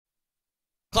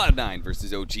Cloud9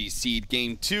 versus OG.Seed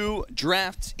Game 2.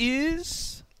 Draft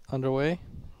is Underway.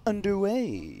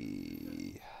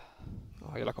 underway.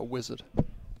 Oh, you're like a wizard.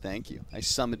 Thank you. I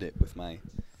summoned it with my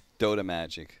Dota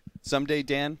magic. Someday,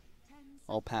 Dan,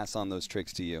 I'll pass on those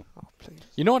tricks to you. Oh, please.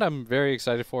 You know what I'm very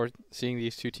excited for, seeing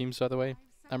these two teams, by the way?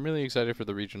 I'm really excited for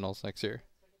the regionals next year.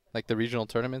 Like the regional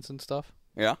tournaments and stuff.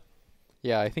 Yeah?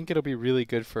 Yeah, I think it'll be really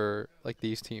good for like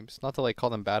these teams. Not to like call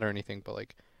them bad or anything, but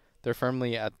like they're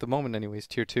firmly at the moment anyways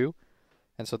tier 2.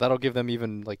 And so that'll give them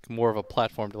even like more of a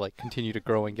platform to like continue to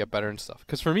grow and get better and stuff.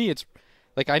 Cuz for me it's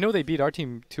like I know they beat our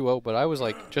team 2-0, but I was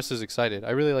like just as excited.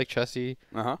 I really like Chessie,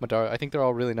 Madara. I think they're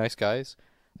all really nice guys.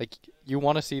 Like you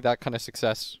want to see that kind of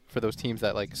success for those teams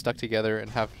that like stuck together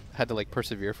and have had to like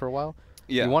persevere for a while.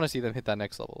 Yeah. You want to see them hit that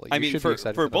next level. Like, I you mean, should be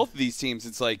excited for them. both of these teams,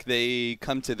 it's like they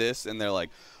come to this and they're like,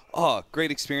 oh,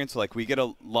 great experience. Like, we get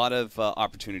a lot of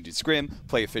opportunity to scrim,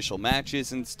 play official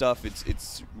matches and stuff.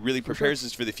 It's really prepares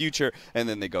us for the future, and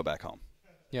then they go back home.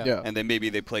 Yeah. And then maybe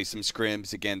they play some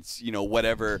scrims against, you know,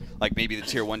 whatever. Like, maybe the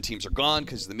Tier 1 teams are gone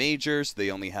because of the majors. They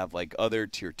only have, like, other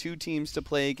Tier 2 teams to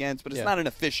play against. But it's not an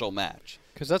official match.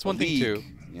 Because that's one thing, too.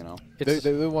 You know?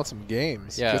 They want some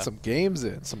games. Yeah. Get some games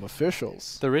in, some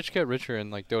officials. The rich get richer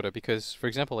in, like, Dota because, for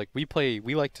example, like, we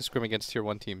like to scrim against Tier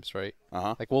 1 teams, right?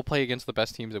 Like, we'll play against the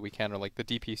best teams that we can or, like, the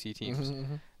DPC teams.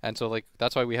 And so, like,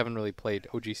 that's why we haven't really played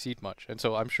OG.Seed much. And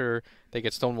so I'm sure they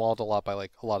get stonewalled a lot by,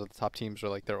 like, a lot of the top teams or,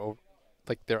 like,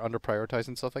 they're under prioritized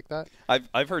and stuff like that.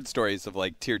 I've heard stories of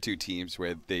like tier 2 teams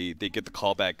where they get the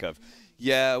callback of,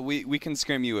 yeah, we can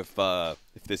scrim you if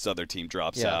this other team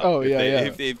drops out. Oh,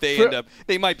 if they end up,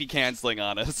 they might be canceling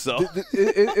on us. So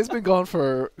it's been going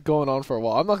on for a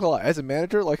while. I'm not gonna lie. As a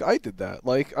manager, like I did that.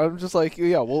 Like I'm just like,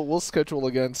 yeah, we'll schedule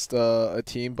against a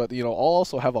team, but you know, I'll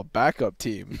also have a backup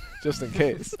team just in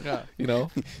case. You know,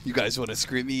 you guys want to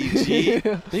scrim EG?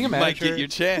 Being a manager, might get your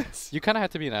chance. You kind of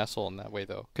have to be an asshole in that way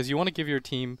though, because you want to give your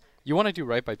team, you want to do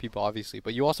right by people obviously,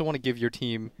 but you also want to give your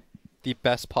team the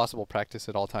best possible practice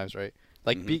at all times, right?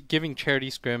 Like giving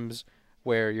charity scrims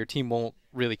where your team won't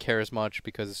really care as much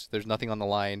because there's nothing on the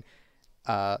line.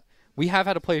 We have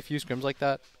had to play a few scrims like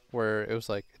that where it was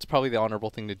like, it's probably the honorable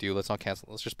thing to do. Let's not cancel.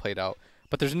 Let's just play it out.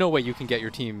 But there's no way you can get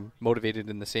your team motivated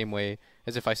in the same way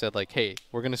as if I said like, hey,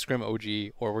 we're going to scrim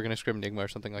OG or we're going to scrim Nigma or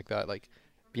something like that. Like,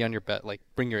 be on your bet. Like,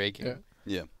 bring your A game.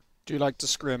 Yeah. Do you like to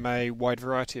scrim a wide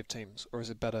variety of teams, or is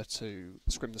it better to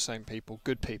scrim the same people,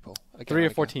 good people? 3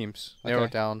 or 4 teams. Narrow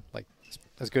it down, like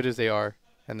as good as they are,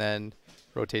 and then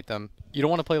rotate them. You don't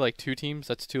want to play like 2 teams.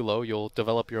 That's too low. You'll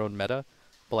develop your own meta.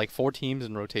 But like 4 teams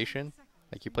in rotation,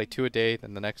 like you play 2 a day,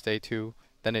 then the next day 2,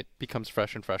 then it becomes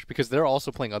fresh and fresh because they're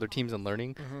also playing other teams and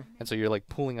learning, and so you're like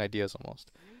pooling ideas almost.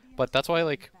 But that's why,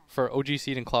 like, for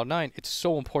OG.Seed and Cloud9, it's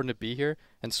so important to be here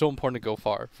and so important to go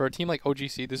far. For a team like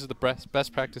OG.Seed, this is the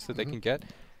best practice that they can get.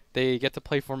 They get to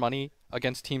play for money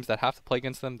against teams that have to play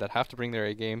against them, that have to bring their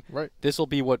A game. Right. This will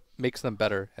be what makes them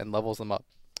better and levels them up.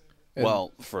 And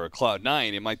well, for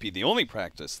Cloud9, it might be the only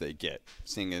practice they get,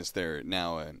 seeing as they're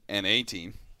now an NA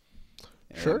team.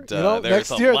 Sure. And, you know, there's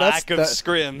next year, lack of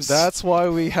scrims. That's why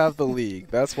we have the league.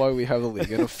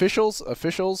 And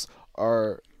officials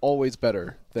are always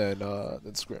better than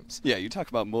scrims. Yeah, you talk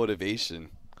about motivation.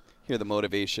 Hear the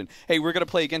motivation. Hey, we're going to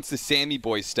play against the Sammy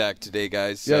Boy stack today,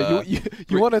 guys. Yeah, you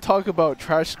want to talk about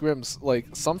trash scrims. Like,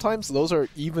 sometimes those are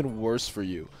even worse for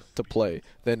you to play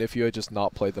than if you had just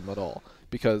not played them at all.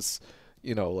 Because,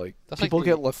 you know, like, people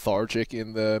get lethargic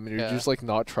in them, and you're just, like,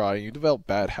 not trying. You develop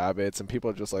bad habits, and people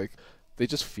are just, like, they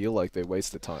just feel like they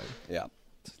wasted time. Yeah.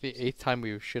 It's the 8th time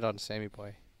we shit on Sammy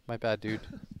Boy. My bad, dude.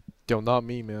 Yo, not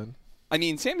me, man. I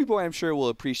mean, Sammy Boy, I'm sure, will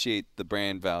appreciate the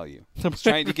brand value. He's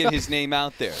trying to get his name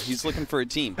out there. He's looking for a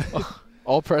team.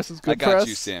 All press is good press. I got press.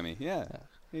 you, Sammy. Yeah. There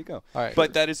you go. All right.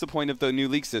 But that is the point of the new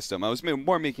league system. I was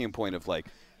more making a point of, like,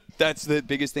 that's the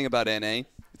biggest thing about NA.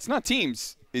 It's not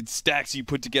teams. It's stacks you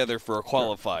put together for a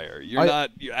qualifier.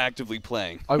 You're actively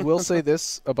playing. I will say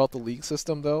this about the league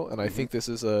system, though, and I think this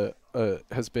is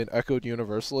has been echoed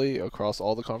universally across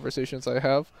all the conversations I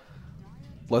have.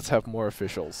 Let's have more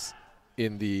officials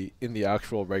in the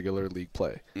actual regular league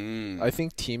play. I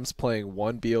think teams playing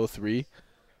 1 BO3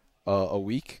 a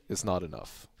week is not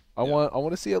enough. I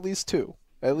want to see at least 2.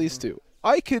 At least 2.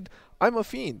 I'm a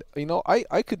fiend. You know,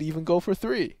 I could even go for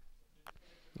 3.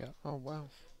 Yeah. Oh wow.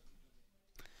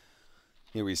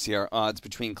 Here we see our odds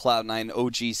between Cloud9 and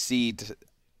OG.Seed.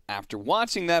 After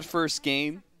watching that first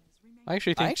game, I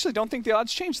actually don't think the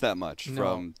odds changed that much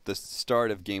from the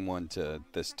start of game 1 to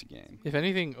this game. If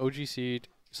anything, OG.Seed.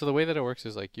 So the way that it works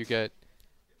is like you get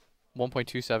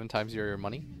 1.27 times your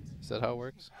money. Is that how it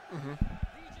works?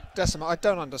 Decimal. I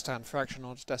don't understand fraction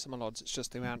odds, decimal odds. It's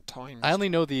just the amount times. I only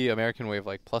know the American way of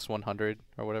like plus 100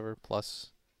 or whatever,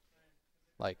 plus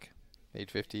like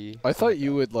 850. I thought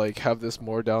you would like have this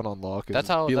more down on lock. And That's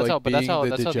how. be That's like how. But that's being how. the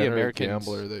That's how the degenerate Americans.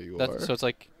 gambler that you are. So it's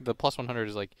like the plus 100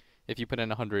 is like if you put in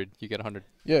 100, you get 100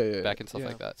 yeah. back and stuff Yeah.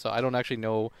 like that. So I don't actually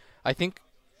know. I think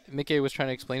Mickey was trying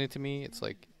to explain it to me. It's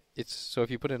like so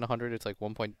if you put in 100, it's like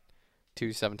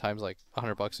 1.27 times like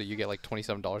 $100, so you get like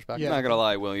 $27 back. Yeah. I'm not gonna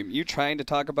lie, William. You trying to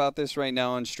talk about this right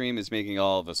now on stream is making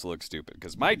all of us look stupid.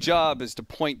 Because my job is to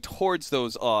point towards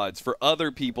those odds for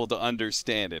other people to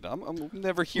understand it. I'm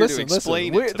never here to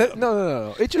explain it to them.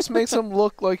 No. It just makes them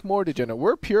look like more degenerate.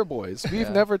 We're pure boys. We've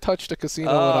Yeah. never touched a casino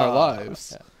in our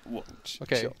lives. Yeah. Whoa,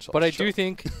 Okay, chill, but I chill. do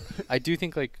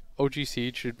think, like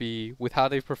OG.Seed should be, with how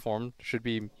they've performed, should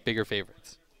be bigger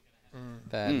favorites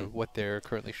than what they're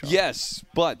currently showing. Yes,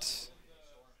 but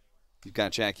you've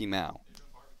got Jackie Mao.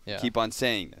 Yeah. Keep on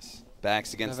saying this.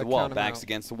 Backs against Never the wall. count 'em Backs out.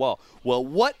 against the wall. Well,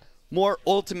 what more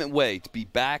ultimate way to be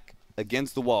back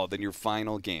against the wall than your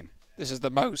final game? This is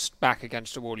the most back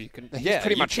against the wall you can. He's Yeah,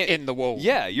 pretty you much can't- in the wall.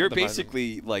 Yeah, you're at the moment.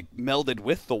 basically like melded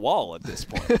with the wall at this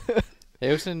point.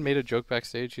 Aosin made a joke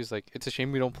backstage. He's like, "It's a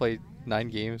shame we don't play 9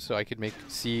 games, so I could make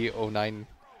C09."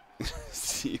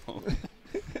 Seal.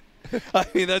 I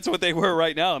mean, that's what they were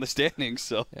right now in the standings.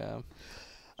 So, Yeah.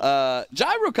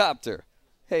 Gyrocopter.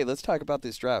 Hey, let's talk about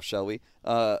this draft, shall we?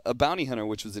 A bounty hunter,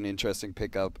 which was an interesting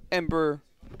pickup. Ember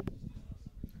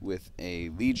with a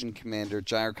Legion commander.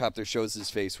 Gyrocopter shows his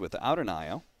face without an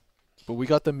IO. But we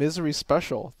got the misery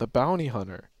special, the bounty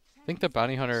hunter. I think the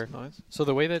bounty hunter. Nice. So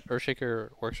the way that Earthshaker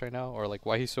works right now, or like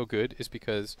why he's so good, is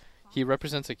because he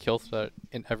represents a kill threat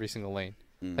in every single lane.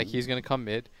 Like he's gonna come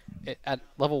mid at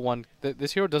level 1.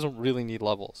 This hero doesn't really need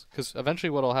levels, because eventually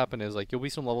what'll happen is like you'll be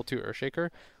some level 2 Earthshaker,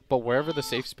 but wherever the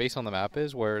safe space on the map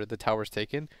is, where the tower's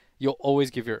taken, you'll always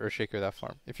give your Earthshaker that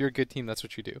farm. If you're a good team, that's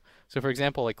what you do. So for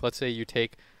example, like let's say you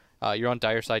take, you're on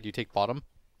Dire side, you take bottom.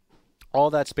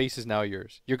 All that space is now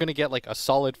yours. You're going to get like a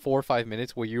solid 4 or 5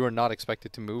 minutes where you are not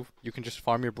expected to move. You can just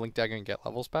farm your Blink Dagger and get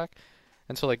levels back.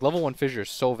 And so like level 1 Fissure is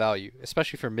so value,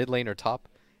 especially for mid lane or top.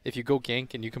 If you go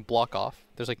gank and you can block off,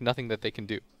 there's like nothing that they can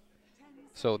do.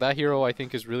 So that hero I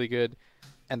think is really good.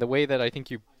 And the way that I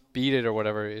think you beat it or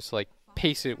whatever is like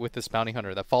pace it with this bounty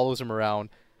hunter that follows him around,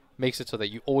 makes it so that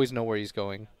you always know where he's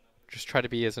going. Just try to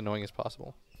be as annoying as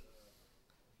possible.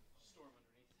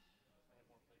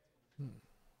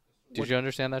 Did you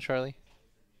understand that, Charlie?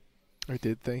 I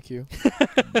did, thank you.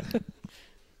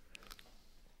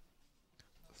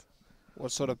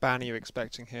 What sort of ban are you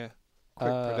expecting here?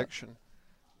 Quick prediction.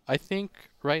 I think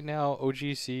right now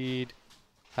OG.Seed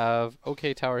have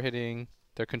okay tower hitting.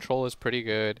 Their control is pretty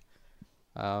good.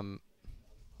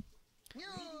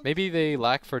 Maybe they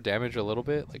lack for damage a little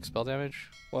bit, like spell damage.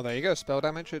 Well, there you go. Spell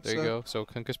damage. It's There you go. So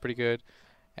Kunkka's pretty good.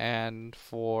 And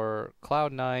for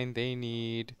Cloud9, they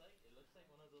need...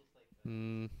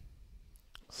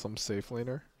 Some safe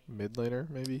laner, mid laner,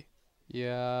 maybe.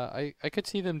 Yeah, I could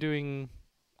see them doing...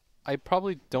 I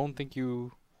probably don't think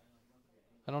you...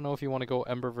 I don't know if you want to go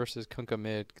Ember versus Kunkka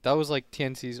mid. That was like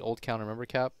TNC's old counter, remember,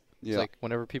 Cap? It's like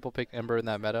whenever people picked Ember in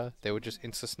that meta, they would just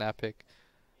insta-snap pick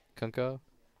Kunkka.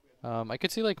 I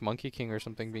could see like Monkey King or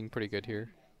something being pretty good here.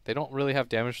 They don't really have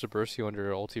damage to burst you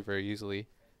under ulti very easily.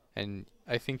 And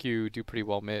I think you do pretty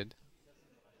well mid.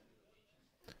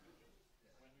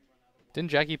 Didn't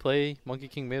Jackie play Monkey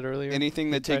King mid earlier?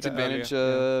 Anything that takes tried it advantage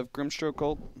earlier, of Grimstroke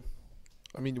Cult?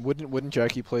 I mean, wouldn't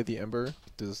Jackie play the Ember?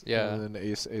 Yeah. And then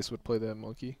Ace would play the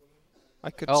Monkey. I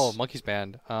could. Oh, Monkey's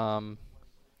banned. Then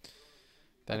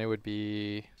it would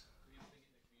be...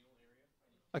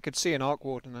 I could see an Arc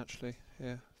Warden actually.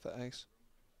 Yeah, for Ace.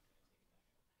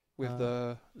 With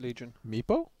the Legion.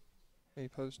 Meepo?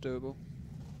 Meepo's doable.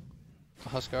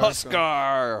 Huskar.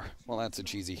 Huskar! Well, that's a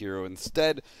cheesy hero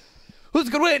instead. Who's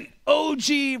going to win?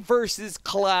 OG versus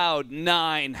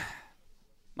Cloud9.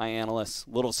 My analysts,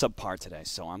 little subpar today,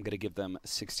 so I'm going to give them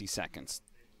 60 seconds.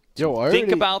 Yo,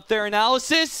 Think about their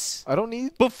analysis I don't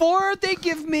need... before they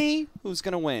give me who's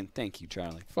going to win. Thank you,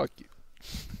 Charlie. Fuck you.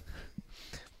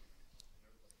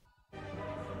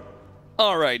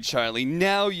 All right, Charlie,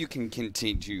 now you can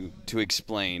continue to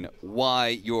explain why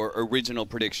your original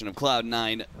prediction of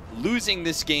Cloud9 losing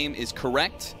this game is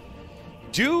correct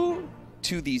due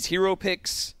to these hero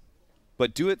picks,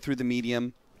 but do it through the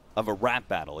medium of a rap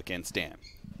battle against Dan.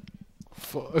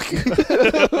 Fuck.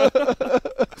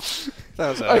 That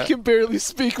was I can barely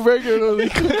speak regularly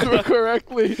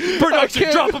correctly.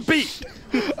 Production, drop a beat!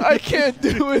 I can't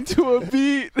do it to a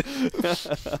beat.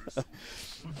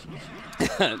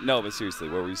 No, but seriously,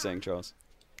 what were you saying, Charles?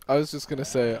 I was just going to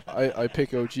say, I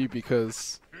pick OG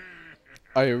because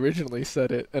I originally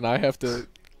said it, and I have to.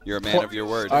 You're a man of your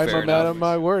word. I'm Fair a man enough. of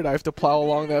my word. I have to plow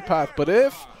along that path. But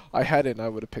if I hadn't, I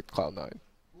would have picked Cloud9.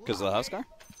 Because of the Huskar?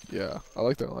 Yeah, I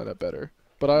like their lineup better.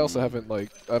 But I also haven't I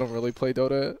don't really play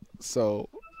Dota, so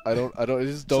I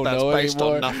just don't that's know based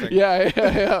on anymore. nothing.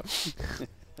 Yeah.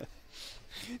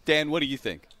 Dan, what do you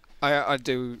think? I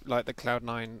do like the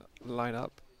Cloud9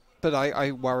 lineup, but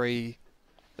I worry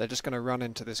they're just going to run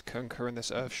into this Kunkka and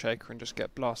this Earthshaker and just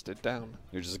get blasted down.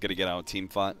 You're just gonna get out team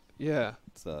fight. Yeah.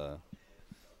 It's,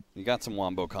 you got some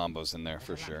wombo combos in there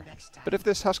for sure. But if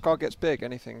this Huskar gets big,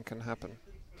 anything can happen.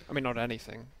 I mean, not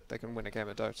anything. They can win a game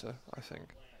of Dota, I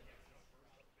think.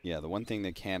 Yeah, the one thing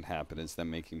that can't happen is them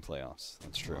making playoffs.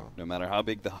 That's true. No matter how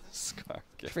big the Huskar I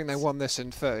gets. think they won this in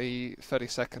 30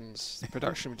 seconds. The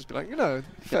production would just be like,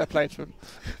 fair play to them.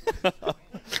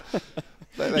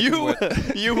 They can win.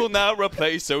 You will now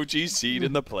replace OG.Seed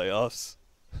in the playoffs.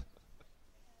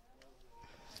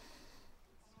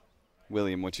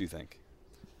 William, what you think?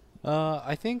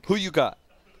 I think. Who you got?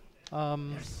 I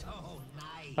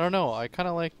don't know. I kind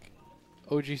of like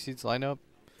OG.Seed's lineup.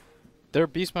 Their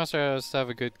Beastmaster has to have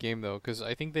a good game though, because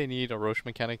I think they need a Roche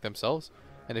mechanic themselves.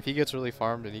 And if he gets really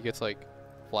farmed and he gets like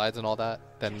Vlads and all that,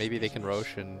 then maybe they can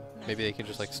Roche and maybe they can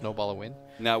just like snowball a win.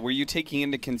 Now, were you taking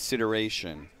into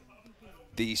consideration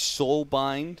the soul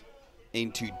bind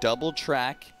into double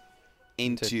track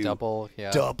into double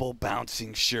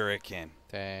bouncing shuriken?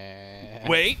 Damn.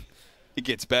 Wait, it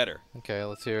gets better. Okay,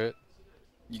 let's hear it.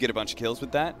 You get a bunch of kills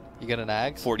with that. You get an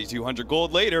Ags. 4,200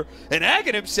 gold later, an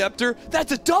Aghanim Scepter.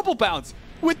 That's a double bounce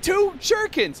with 2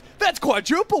 shurikens. That's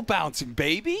quadruple bouncing,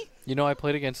 baby. You know, I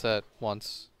played against that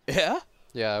once. Yeah.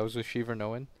 Yeah, I was with Shiver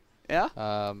Noen. Yeah.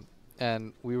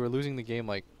 And we were losing the game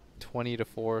like 20-4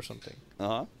 or something.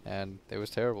 Uh-huh. And it was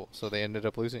terrible, so they ended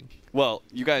up losing. Well,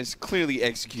 you guys clearly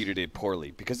executed it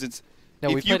poorly because it's. No,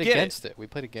 if we you played get against it. We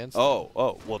played against it.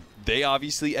 Oh, well, they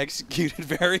obviously executed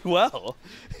very well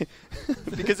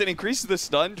because it increases the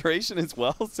stun duration as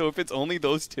well. So if it's only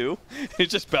those 2, it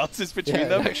just bounces between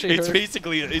them. It's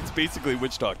basically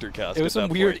Witch Doctor cast. It was some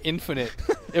weird point. infinite.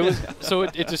 It was so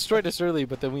it destroyed us early,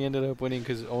 but then we ended up winning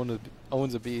because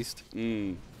Owen's a beast.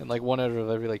 Mm. And like 1 out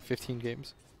of every like 15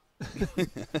 games.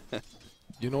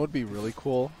 You know what would be really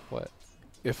cool? What?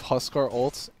 If Huskar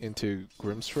ults into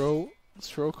Grimstroke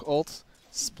ults,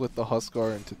 split the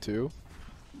Huskar into 2.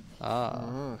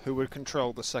 Who would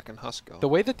control the second Huskar? The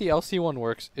way that the LC one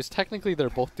works is technically they're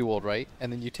both dueled, right?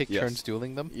 And then you take Yes. turns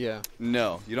dueling them. Yeah.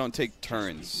 No, you don't take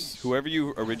turns. Whoever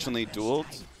you originally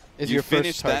dueled, Is you your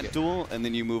finish first that target. duel and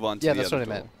then you move on to Yeah, the that's other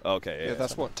what I duel. meant. Okay, Yeah,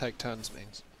 that's what take turns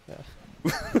means.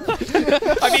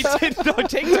 I mean,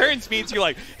 take turns means you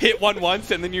like hit one once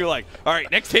and then you're like, all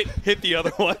right, next hit the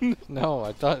other one. No,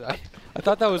 I thought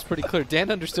that was pretty clear.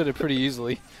 Dan understood it pretty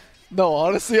easily. No,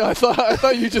 honestly, I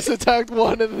thought you just attacked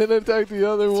one and then attacked the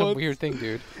other Some one. weird thing,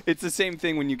 dude. It's the same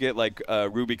thing when you get like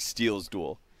Rubik's Steel's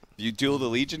duel. If you duel the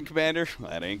Legion Commander,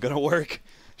 that ain't gonna work.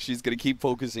 She's gonna keep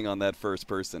focusing on that first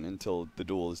person until the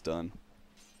duel is done.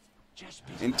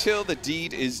 Until the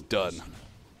deed is done.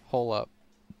 Hole up.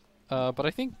 But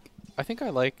I think I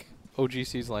like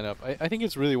OG.Seed's lineup. I think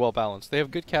it's really well balanced. They have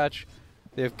good catch.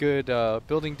 They have good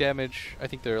building damage. I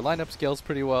think their lineup scales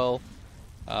pretty well.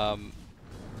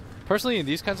 Personally, in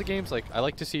these kinds of games, like I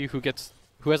like to see who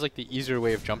has like the easier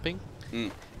way of jumping.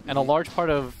 And a large part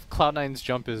of Cloud9's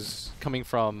jump is coming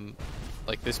from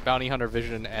like this bounty hunter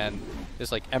vision and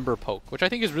this like ember poke, which I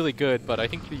think is really good. But I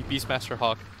think the Beastmaster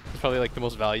Hawk is probably like the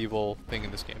most valuable thing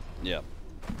in this game. Yeah.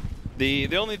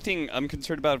 The only thing I'm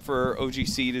concerned about for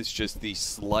OG.Seed is just the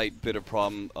slight bit of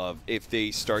problem of if they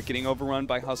start getting overrun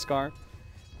by Huskar,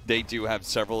 they do have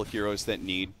several heroes that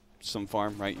need some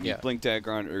farm, right? You need Blink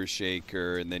Dagger on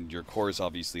Earthshaker, and then your cores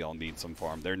obviously all need some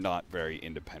farm. They're not very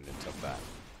independent of that.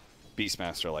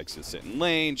 Beastmaster likes to sit in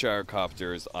lane,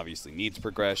 Gyrocopters obviously needs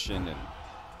progression, and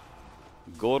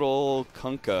good old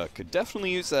Kunkka could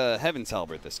definitely use a Heaven's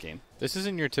Halberd this game. This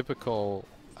isn't your typical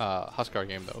Huskar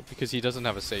game, though, because he doesn't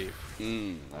have a save.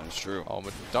 That is true. Oh,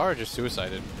 but Dara just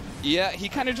suicided. Yeah, he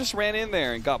kind of just ran in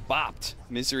there and got bopped.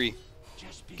 Misery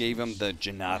gave him the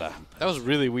Janata. That was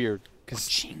really weird, because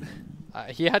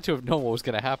he had to have known what was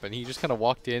going to happen. He just kind of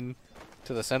walked in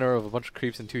to the center of a bunch of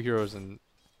creeps and 2 heroes and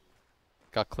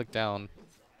got clicked down.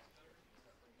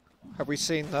 Have we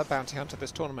seen the Bounty Hunter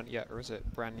this tournament yet, or is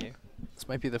it brand new? This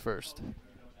might be the first.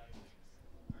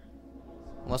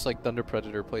 Unless like Thunder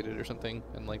Predator played it or something,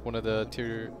 and like one of the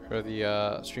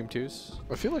Stream 2s.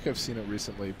 I feel like I've seen it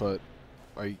recently, but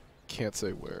I can't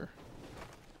say where.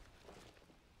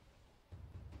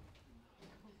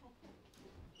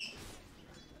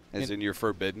 As in you're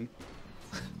forbidden?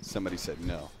 Somebody said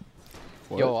no.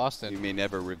 Yo, You Austin, may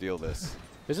never reveal this.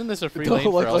 isn't this a free No, lane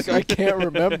for like LC? I can't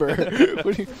remember.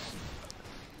 What do you,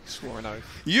 Swore an oath.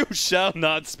 You shall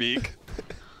not speak.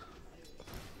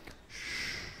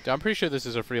 I'm pretty sure this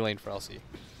is a free lane for LC.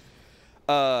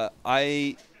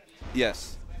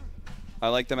 Yes. I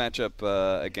like the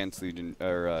matchup against Legion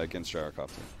or against Jarakov.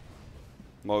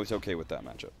 I'm always okay with that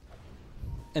matchup.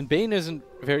 And Bane isn't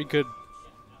very good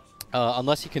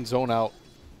unless he can zone out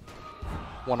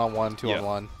 1-on-1,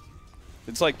 2-on-1.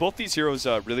 It's like both these heroes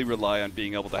really rely on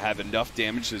being able to have enough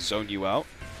damage to zone you out.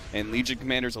 And Legion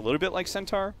Commander's a little bit like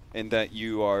Centaur in that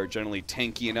you are generally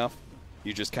tanky enough.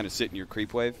 You just kind of sit in your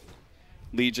creep wave.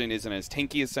 Legion isn't as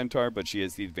tanky as Centaur, but she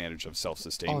has the advantage of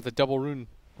self-sustain. Oh, the double rune.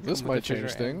 this With might the trigger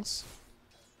change and- things.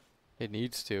 It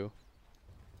needs to.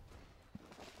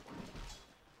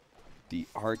 The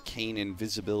arcane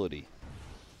invisibility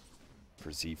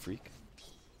for Z-Freak.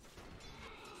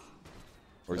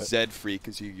 Or Z-Freak,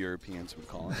 as you Europeans would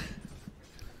call it.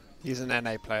 He's an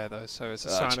NA player though, so it's a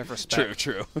sign of respect.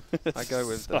 True. I go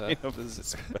with Sign of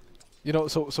respect. You know,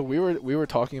 so we were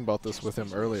talking about this with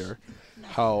him earlier,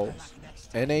 how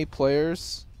NA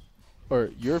players or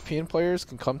European players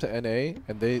can come to NA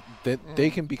and they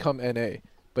can become NA,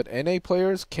 but NA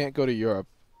players can't go to Europe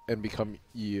and become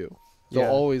EU. They'll Yeah.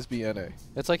 always be NA.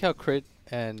 It's like how Crit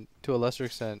and, to a lesser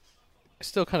extent, I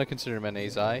still kind of consider him NA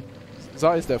Zai.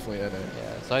 Zai is definitely NA.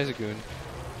 Yeah, Zai's a goon.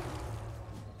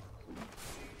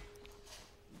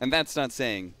 And that's not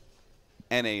saying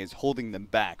NA is holding them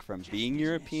back from being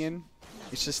European.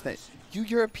 It's just that you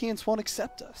Europeans won't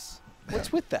accept us.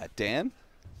 What's with that, Dan?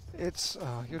 It's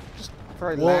you're just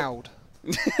very Well- loud.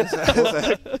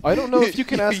 I don't know if you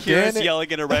can ask hear us Dan.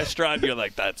 yelling in a restaurant, you're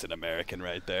like, that's an American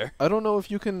right there. I don't know if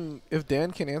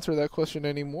Dan can answer that question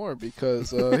anymore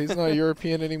because he's not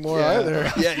European anymore Yeah.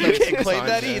 either. Yeah, you can't claim Fine,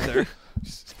 that yeah. either.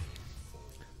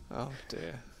 Oh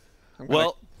dear. I'm gonna-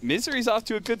 Well, Misery's off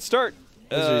to a good start.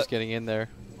 Misery's getting in there.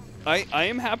 I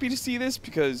am happy to see this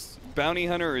because Bounty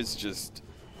Hunter is just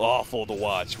awful to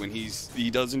watch when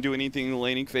he doesn't do anything in the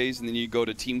laning phase, and then you go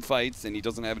to team fights and he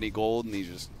doesn't have any gold and he's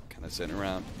just kind of sitting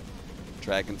around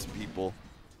tracking some people,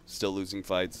 still losing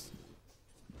fights.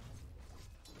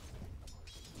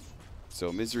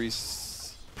 So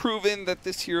Misery's proven that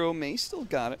this hero may still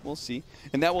got it. We'll see,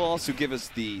 and that will also give us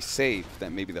the save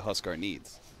that maybe the Huskar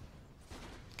needs.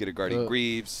 Get a Guardian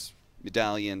Greaves,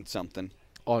 medallion, something.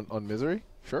 On Misery,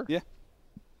 sure. Yeah.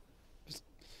 It's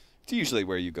usually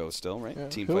where you go still, right? Yeah.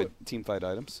 Team fight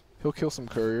items. He'll kill some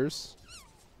couriers.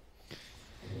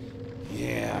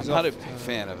 Yeah, I'm He's not a off, big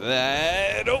fan of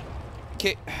that. Oh,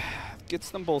 okay. Gets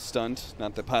them both stunned.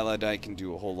 Not that Pylai can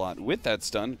do a whole lot with that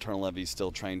stun. Eternal Levy's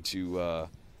still trying to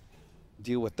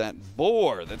deal with that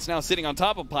boar that's now sitting on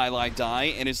top of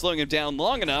Pylai and is slowing him down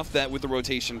long enough that with the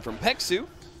rotation from Peksu,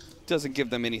 doesn't give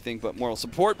them anything but moral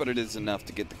support, but it is enough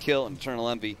to get the kill. And Eternal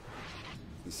Envy,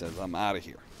 he says, I'm out of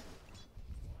here.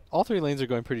 All three lanes are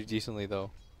going pretty decently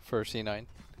though for C9,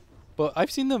 but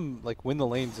I've seen them like win the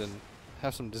lanes and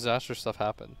have some disastrous stuff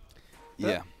happen.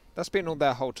 Yeah. That's been all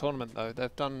their whole tournament though.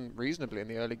 They've done reasonably in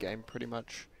the early game, pretty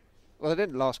much. Well, they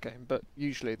didn't last game, but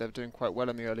usually they're doing quite well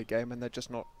in the early game, and they're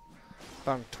just not.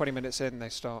 About 20 minutes in, they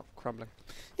start crumbling.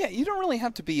 Yeah, you don't really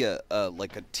have to be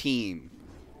like a team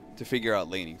to figure out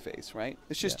laning phase, right?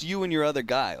 It's just you and your other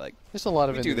guy. Like, There's a lot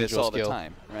of we do this individual all skill. the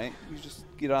time, right? You just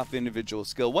get off individual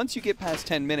skill. Once you get past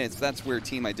 10 minutes, that's where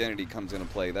team identity comes into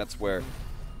play. That's where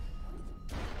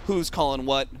who's calling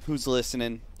what, who's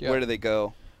listening, Yeah. where do they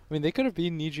go. I mean, they could have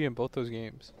beaten Niji in both those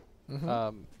games.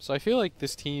 Mm-hmm. So I feel like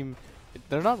this team,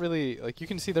 they're not really, like you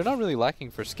can see, they're not really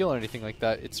lacking for skill or anything like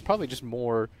that. It's probably just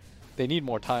more, they need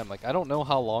more time. Like, I don't know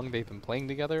how long they've been playing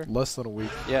together. Less than a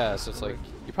week. Yeah, so it's like,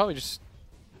 you probably just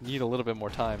need a little bit more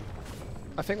time.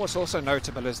 I think what's also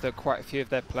notable is that quite a few of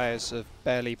their players have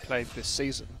barely played this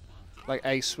season. Like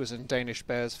Ace was in Danish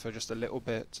Bears for just a little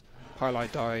bit.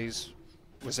 Pylai Dies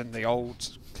was in the old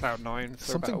Cloud9 for about a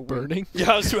Something week. burning?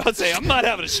 Yeah, I was about to say, I'm not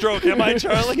having a stroke, am I,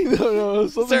 Charlie? No,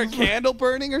 Is there a candle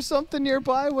burning or something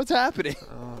nearby? What's happening?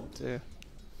 Oh dear.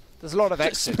 There's a lot of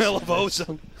exits. Smell of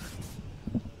ozone.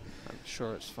 I'm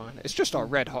sure it's fine. It's just our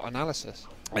red hot analysis.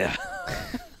 Yeah.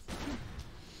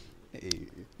 Hey.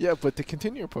 Yeah, but to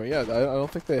continue your point, yeah, I don't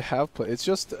think they have played. It's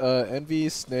just Envy,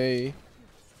 Snay,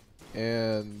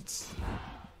 and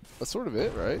that's sort of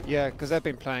it, right? Yeah, because they've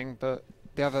been playing, but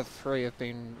the other three have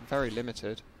been very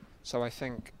limited. So I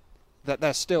think that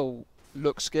they're still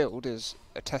look skilled is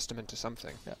a testament to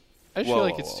something. Yeah. I just feel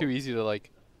like it's too easy to like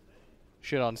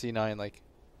shit on C9 like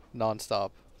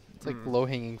non-stop. It's like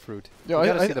low-hanging fruit. Yeah, You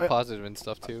gotta I- see the I- positive and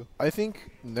stuff too. I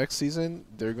think next season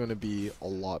they're going to be a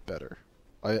lot better.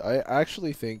 I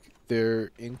actually think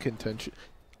they're in contention.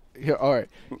 Here, all right.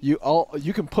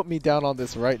 You can put me down on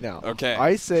this right now. Okay.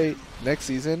 I say next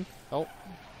season. Oh.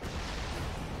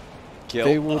 Kill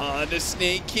They will- on the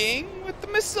Snake King with the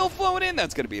missile flowing in.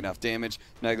 That's going to be enough damage.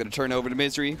 Now going to turn over to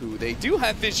Misery, who they do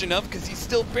have vision of because he's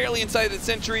still barely inside the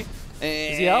sentry.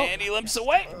 And he out? he limps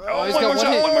away. Oh, he's one got more one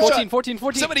hit. shot, one more 14, shot. 14,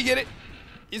 14. Somebody get it.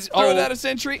 He's Oh. throwing out a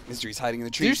sentry. Misery's hiding in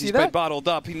the Did you trees. see He's been that? bottled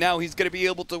up. Now he's going to be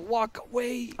able to walk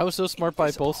away. I was so smart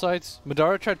by both sides.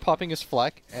 Madara tried popping his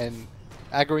flak and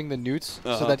aggroing the newts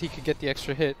so that he could get the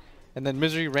extra hit. And then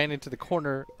Misery ran into the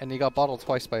corner and he got bottled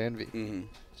twice by Envy.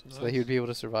 So that he would be able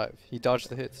to survive. He dodged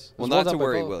the hits. It Well, was not done to by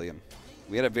worry, both. William.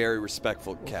 We had a very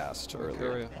respectful cast earlier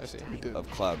Courier. I see. of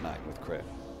Cloud9 with Crit.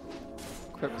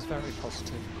 Crit was very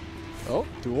positive. Oh,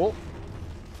 duel.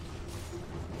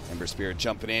 Ember Spirit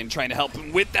jumping in, trying to help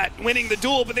him with that, winning the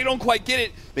duel, but they don't quite get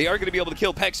it. They are going to be able to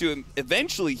kill Pexu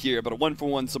eventually here, but a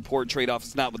 1-for-1 support trade-off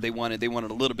is not what they wanted. They wanted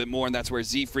a little bit more, and that's where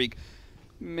Z-Freak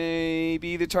may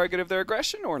be the target of their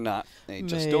aggression or not. They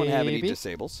just don't have any Maybe.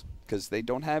 disables because they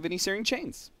don't have any Searing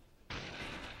Chains.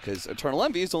 Because Eternal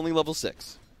Envy is only level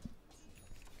 6.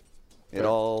 It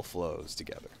all flows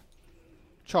together.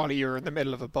 Charlie, you're in the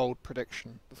middle of a bold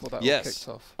prediction before that all Yes. kicks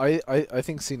off. I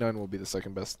think C9 will be the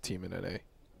second best team in NA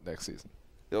next season.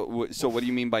 So what do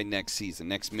you mean by next season?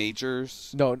 Next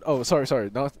majors? No, oh, sorry.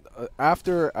 Not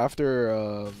after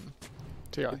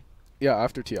TI. yeah,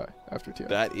 after TI.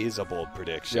 That is a bold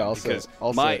prediction. Yeah, I'll say because it.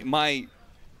 I'll say it. my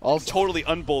Also, totally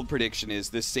unbold prediction is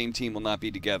this same team will not be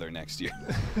together next year.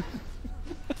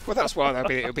 Well, that's why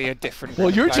it'll be a different. well,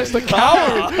 you're just a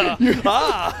coward.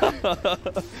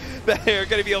 They're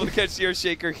going to be able to catch the Earth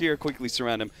Shaker here, quickly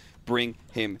surround him, bring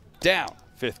him down.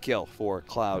 5th kill for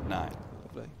Cloud9.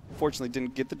 Fortunately,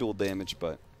 didn't get the dual damage,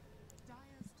 but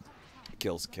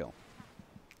kill's a kill.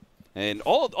 And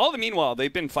all the meanwhile,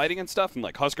 they've been fighting and stuff, and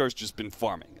like Huskar's just been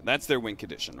farming. That's their win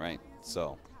condition, right?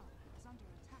 So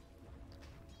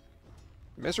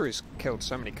Misery's killed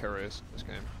so many couriers this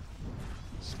game.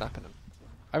 Snapping them.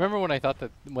 I remember when I thought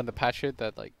that when the patch hit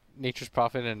that like Nature's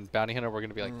Prophet and Bounty Hunter were going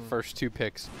to be like first 2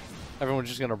 picks. Everyone's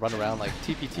just going to run around like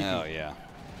TP. oh yeah.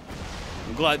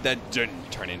 I'm glad that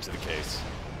didn't turn into the case.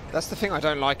 That's the thing I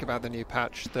don't like about the new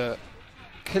patch, that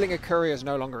killing a courier is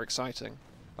no longer exciting.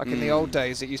 Like in the old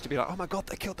days, it used to be like, oh my god,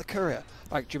 they killed the courier.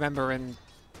 Like, do you remember in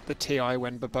the TI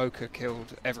when Baboka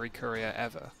killed every courier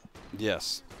ever?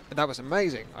 Yes. And that was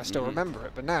amazing. I still remember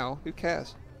it, but now, who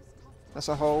cares? That's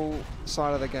a whole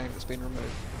side of the game that's been removed.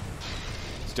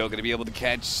 Still going to be able to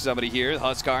catch somebody here.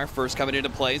 Huskar first coming into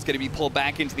play is going to be pulled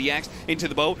back into the axe, into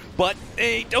the bow, but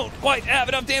they don't quite have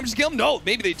enough damage to kill him. No,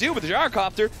 maybe they do with the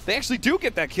Gyrocopter. They actually do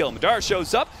get that kill. Madara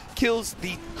shows up, kills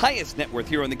the highest net worth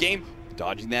hero in the game,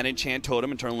 dodging that enchant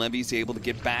totem. Eternal Envy is able to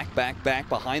get back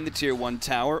behind the tier 1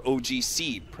 tower.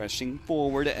 OG.Seed pressing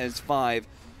forward as 4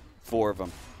 of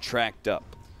them tracked up.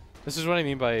 This is what I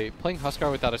mean by playing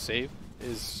Huskar without a save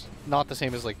is not the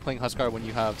same as like playing Huskar when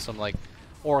you have some like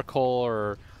Oracle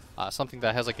or something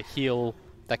that has like a heal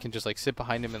that can just like sit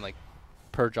behind him and like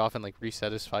purge off and like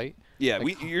reset his fight. Yeah,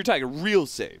 like, you're talking real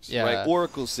saves, Yeah. right?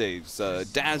 Oracle saves,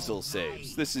 Dazzle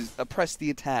saves. This is press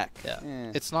the attack. Yeah,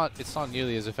 Eh. it's not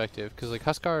nearly as effective because like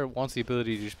Huskar wants the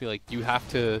ability to just be like, you have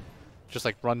to just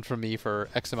like run from me for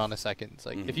X amount of seconds.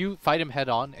 Like if you fight him head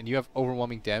on and you have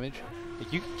overwhelming damage,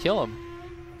 like, you can kill him.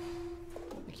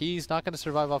 He's not going to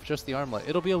survive off just the armlet.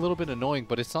 It'll be a little bit annoying,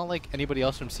 but it's not like anybody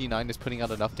else from C9 is putting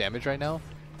out enough damage right now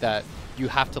that you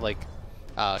have to like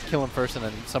kill him first and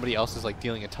then somebody else is like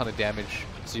dealing a ton of damage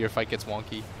so your fight gets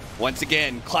wonky. Once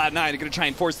again, Cloud9 are going to try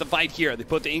and force the fight here. They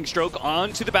put the Ink Stroke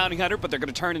onto the Bounty Hunter, but they're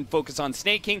going to turn and focus on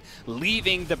Snake King,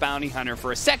 leaving the Bounty Hunter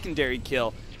for a secondary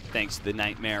kill thanks to the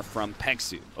Nightmare from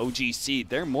Pexu. OG.Seed,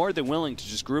 they're more than willing to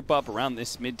just group up around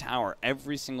this mid tower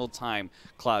every single time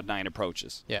Cloud9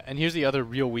 approaches. Yeah, and here's the other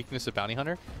real weakness of Bounty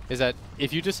Hunter, is that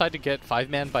if you decide to get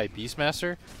 5-man by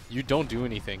Beastmaster, you don't do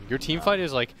anything. Your team fight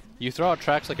is like, you throw out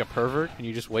tracks like a pervert and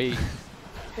you just wait.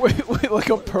 wait, like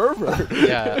a pervert.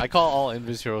 Yeah, I call all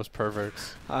Invis heroes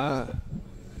perverts.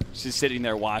 Just sitting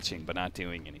there watching, but not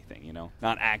doing anything, you know?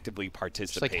 Not actively Just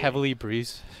participating. like heavily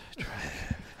breeze.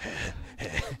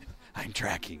 I'm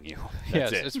tracking you. Yeah,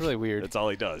 That's it. it's really weird. That's all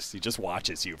he does. He just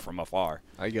watches you from afar.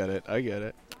 I get it.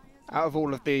 Out of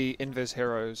all of the Invis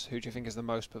heroes, who do you think is the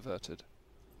most perverted?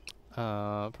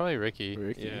 Probably Ricky.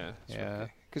 Ricky. Yeah.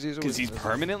 Because he's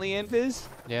permanently invis?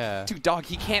 Yeah. Dude, dog,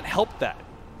 he can't help that.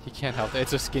 He can't help it.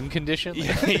 It's a skin condition.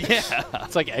 Like, Yeah.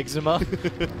 it's like eczema.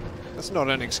 That's not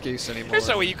an excuse anymore. There's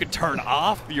no way you could turn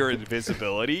off your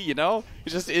invisibility, you know? It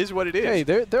just is what it is. Hey,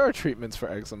 there are treatments for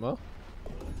eczema.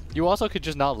 You also could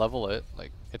just not level it.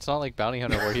 Like, it's not like Bounty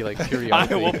Hunter where he like I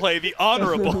periodically. will play the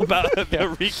honorable about the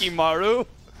Rikimaru.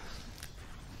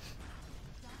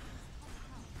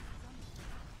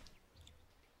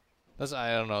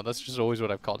 I don't know. That's just always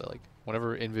what I've called it. Like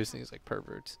whenever Invis is like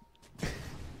perverts.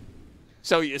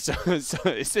 So is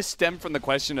this stem from the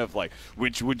question of like,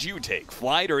 which would you take,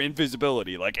 flight or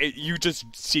invisibility? Like you just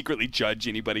secretly judge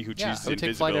anybody who chooses I would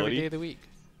take flight every day of the week.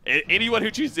 Anyone who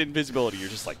chooses invisibility, you're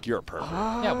just like, you're a pervert.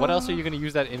 Yeah, what else are you going to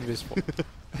use that invis for?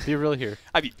 Be real here.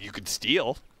 I mean, you could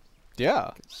steal.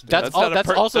 Yeah. That's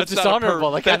also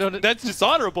dishonorable. Like that's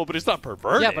dishonorable, but it's not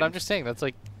perverted. Yeah, but I'm just saying that's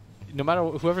like, no matter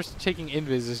whoever's taking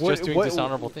invis is just doing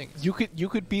dishonorable things. You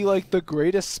could be like the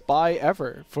greatest spy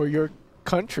ever for your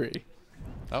country.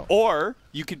 Oh. Or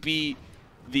you could be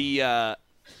the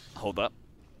hold up,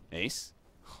 Ace.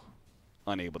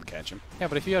 Unable to catch him. Yeah,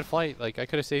 but if you had flight, like I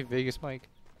could have saved Vegas Mike.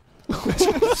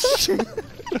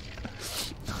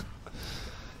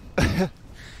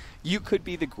 You could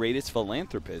be the greatest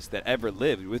philanthropist that ever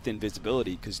lived with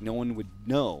invisibility because no one would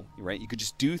know, right? You could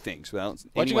just do things without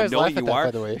anyone knowing you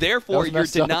are. Therefore, you're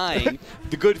denying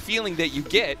the good feeling that you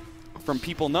get from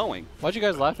people knowing. Why'd you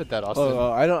guys laugh at that, Austin?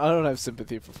 Oh, I don't have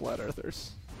sympathy for flat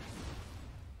earthers.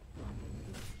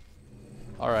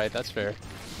 All right, that's fair.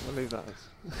 I'll leave that.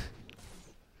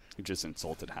 You just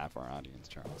insulted half our audience,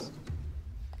 Charles.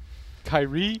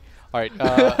 Kyrie. All right.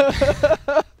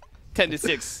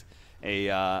 10-6.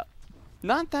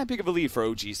 Not that big of a lead for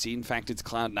OG.Seed. In fact, it's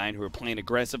Cloud9 who are playing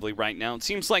aggressively right now. It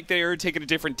seems like they're taking a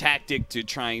different tactic to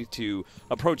trying to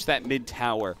approach that mid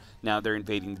tower. Now they're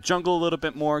invading the jungle a little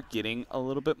bit more, getting a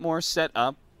little bit more set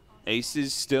up. Ace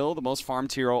is still the most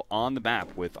farmed hero on the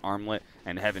map with Armlet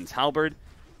and Heaven's Halberd.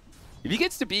 If he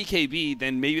gets to BKB,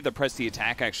 then maybe the press the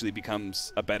attack actually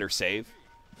becomes a better save.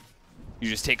 You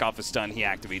just take off a stun, he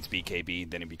activates BKB,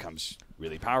 then it becomes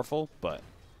really powerful, but...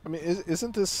 I mean,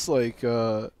 isn't this like,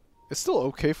 it's still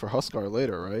okay for Huskar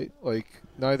later, right? Like,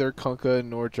 neither Kunkka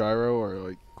nor Gyro are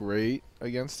like great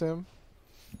against him.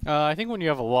 I think when you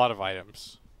have a lot of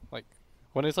items, like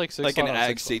when it's like 6 like an on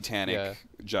Ag 6 Satanic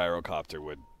Gyrocopter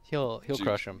would... He'll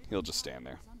crush him. He'll just stand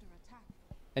there.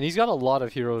 And he's got a lot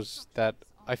of heroes that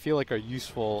I feel like are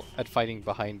useful at fighting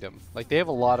behind him. Like they have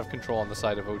a lot of control on the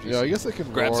side of OG.Seed. Yeah, I guess they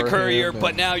can grabs a roar courier, him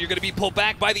but now you're going to be pulled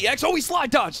back by the X. Oh, he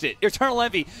slide dodged it. Eternal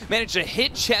Envy managed to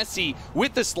hit Chessie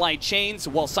with the slide chains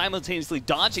while simultaneously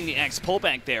dodging the X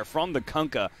pullback there from the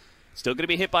Kunkka. Still going to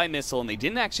be hit by a missile, and they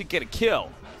didn't actually get a kill.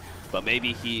 But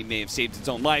maybe he may have saved his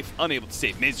own life. Unable to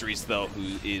save Miseries, though,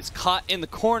 who is caught in the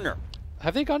corner.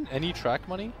 Have they gotten any track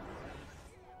money?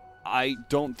 I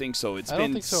don't think so. It's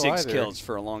been 6 kills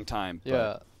for a long time.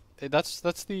 Yeah, that's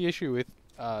the issue with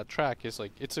track is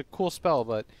like it's a cool spell,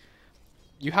 but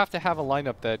you have to have a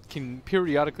lineup that can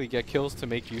periodically get kills to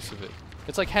make use of it.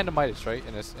 It's like Hand of Midas, right?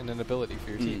 In an ability for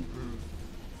your team.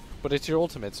 But it's your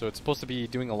ultimate, so it's supposed to be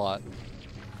doing a lot.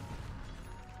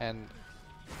 And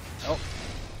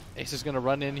Ace is going to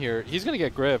run in here. He's going to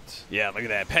get gripped. Yeah, look at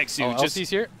that. Pexu just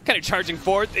here. Kind of charging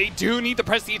forward. They do need to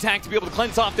press the attack to be able to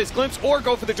cleanse off this glimpse or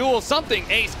go for the duel. Something.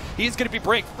 Ace, he's going to be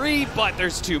break free, but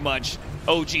there's too much.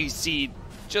 OG.Seed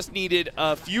just needed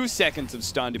a few seconds of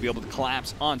stun to be able to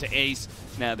collapse onto Ace.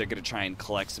 Now they're going to try and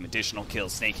collect some additional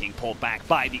kills. Snake King pulled back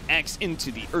by the X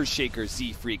into the Earthshaker.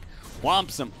 Z-Freak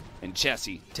whomps him, and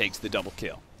Chessie takes the double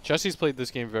kill. Chessie's played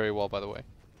this game very well, by the way.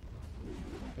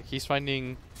 Like, he's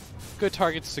finding good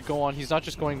targets to go on. He's not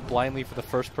just going blindly for the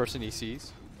first person he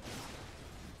sees.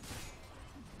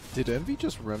 Did Envy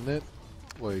just Remnant?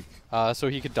 Like, so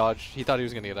he could dodge. He thought he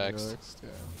was going to get X. Yeah.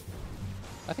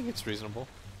 I think it's reasonable.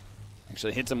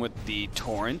 Actually hits him with the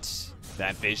Torrent.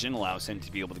 That vision allows him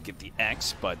to be able to get the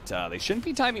X, but they shouldn't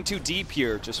be diving too deep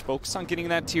here. Just focus on getting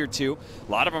that tier 2.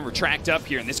 A lot of them are tracked up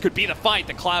here, and this could be the fight.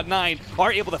 The Cloud9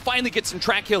 are able to finally get some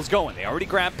track kills going. They already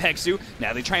grabbed Pexu.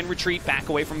 Now they try and retreat back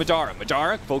away from Madara.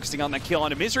 Madara, focusing on that kill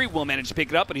onto Misery, will manage to pick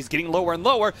it up, but he's getting lower and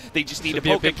lower. They just need to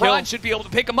poke and prod. Should be able to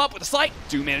pick him up with a slight.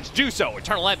 Do manage to do so.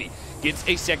 Eternal Envy gets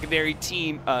a secondary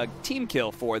team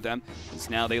kill for them. As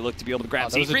now they look to be able to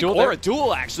grab Z-Freak or a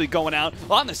duel actually going out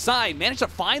on the side. Managed to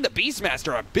find the Beastmaster.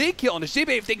 A big kill on the Shibe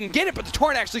if they can get it, but the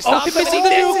Torrent actually stops. He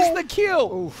misses the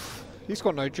kill. Oof. He's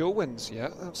got no dual wins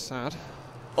yet. That's sad.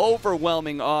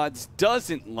 Overwhelming odds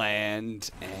doesn't land,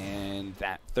 and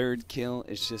that third kill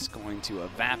is just going to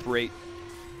evaporate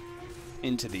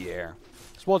into the air.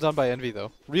 It's well done by Envy,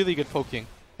 though. Really good poking.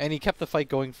 And he kept the fight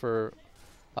going for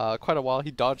quite a while.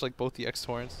 He dodged like both the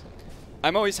X-Torrents.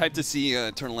 I'm always hyped to see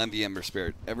Eternal Envy Ember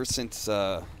Spirit. Ever since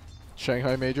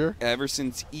Shanghai Major? Ever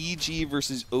since EG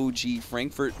versus OG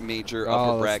Frankfurt Major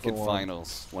upper bracket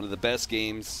finals. One of the best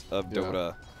games of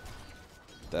Dota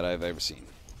that I've ever seen.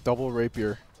 Double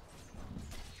Rapier.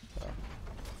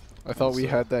 I thought we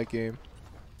had that game.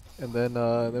 And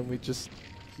then we just...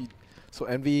 So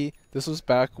Envy, this was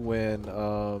back when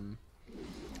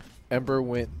Ember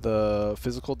went the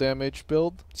physical damage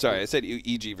build. Sorry, I said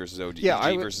EG versus OG. Yeah,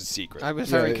 EG versus Secret. I was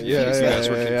very confused. You guys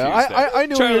were confused there. I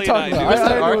knew what you were talking about. Was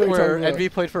that I know arc what you're where talking about. Envy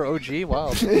played for OG?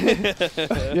 Wow.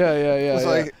 Yeah. I was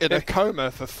like in a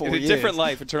coma for 4 In a years. different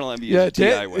life, Eternal Envy Yeah, is a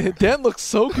TI winner. Dan looked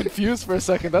so confused for a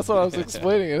second. That's what I was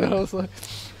explaining, and I was like,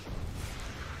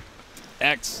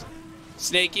 X.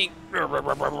 Snaking.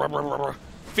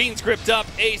 Fiend's gripped up.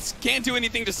 Ace can't do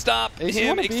anything to stop Ace, you him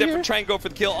wanna be except for here? try and go for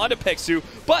the kill onto Peksu.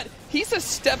 But he's a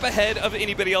step ahead of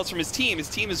anybody else from his team. His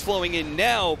team is flowing in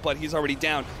now, but he's already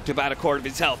down to about a quarter of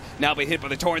his health. Now by hit by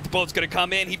the torrent, the boat's going to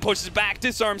come in. He pushes back,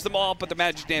 disarms them all, but the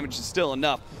magic damage is still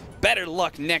enough. Better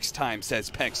luck next time, says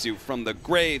Peksu from the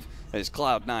grave. As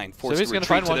Cloud9 forced he's to gonna retreat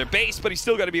find to one. their base, but he's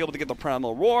still got to be able to get the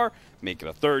Primal Roar, make it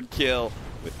a third kill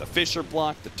with the Fisher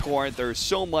block, the torrent. There's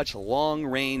so much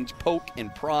long-range poke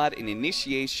and prod and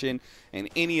initiation and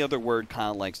any other word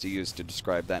Kyle likes to use to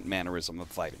describe that mannerism of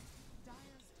fighting.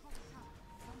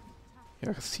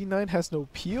 yeah, C9 has no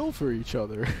peel for each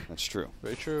other. That's true.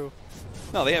 Very true.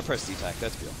 No, they have press the attack.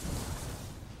 That's peel.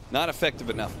 Not effective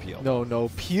enough peel. No,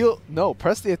 peel. No,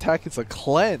 press the attack. It's a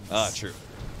cleanse. True.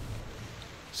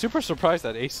 Super surprised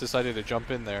that Ace decided to jump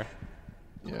in there.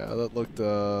 Yeah, that looked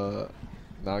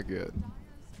not good.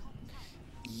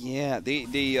 Yeah, they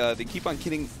keep on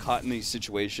getting caught in these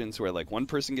situations where like one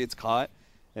person gets caught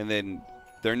and then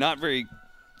they're not very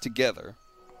together.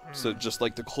 So just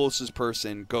like the closest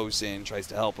person goes in, tries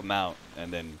to help them out,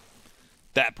 and then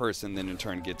that person then in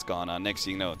turn gets gone on. Next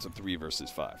thing you know, it's a 3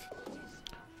 versus 5.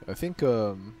 I think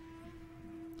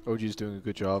OG's doing a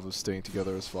good job of staying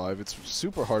together as 5. It's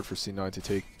super hard for C9 to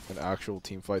take an actual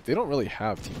team fight. They don't really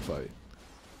have team fight.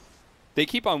 They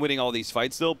keep on winning all these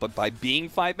fights still, but by being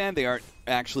 5-man, they aren't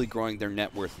actually growing their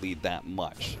net worth lead that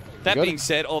much. That being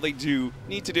said, all they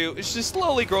need to do is just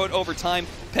slowly grow it over time.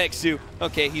 Peksu,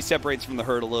 okay, he separates from the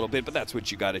herd a little bit, but that's what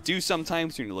you got to do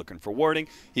sometimes when you're looking for warding.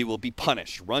 He will be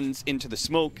punished. Runs into the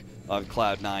smoke of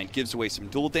Cloud9, gives away some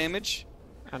dual damage.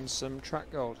 And some track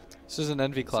gold. This is an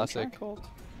Envy classic.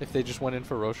 If they just went in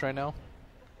for Roche right now.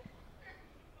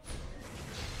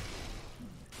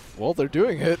 Well, they're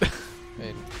doing it. I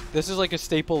mean, this is like a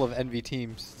staple of Envy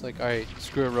teams. It's like, all right,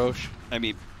 screw it, Roche. I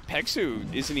mean, Peksu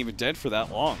isn't even dead for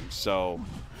that long, so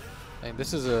And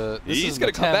this is a. he's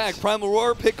going to come back. Primal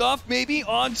Roar, pick off maybe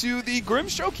onto the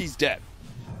Grimstroke. He's dead.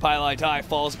 Pylai Die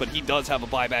falls, but he does have a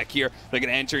buyback here. They're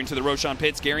going to enter into the Roshan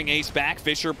pit, scaring Ace back.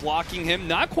 Fisher blocking him.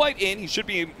 Not quite in. He should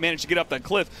be managed to get up that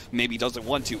cliff. Maybe doesn't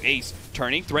want to. Ace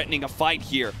turning, threatening a fight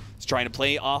here. He's trying to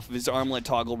play off of his armlet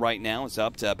toggle right now. It's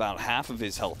up to about half of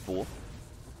his health pool.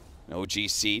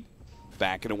 OG.Seed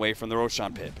backing away from the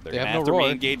Roshan pit. They're going to have to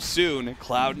re-engage soon.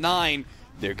 Cloud9,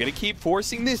 they're going to keep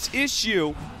forcing this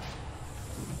issue.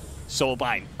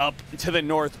 Soulbind up to the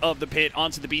north of the pit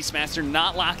onto the Beastmaster,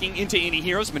 not locking into any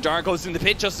heroes. Majara goes in the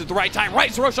pit just at the right time.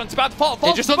 Right, Roshan's about to fall.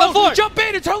 Falls just on the floor. Jump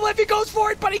in, Eternal Envy goes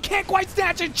for it, but he can't quite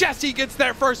snatch it. Jesse gets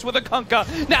there first with a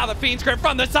Kunkka. Now the Fiend's grip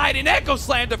from the side and Echo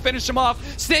Slam to finish him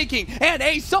off. Snaking and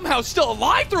Ace somehow still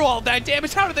alive through all that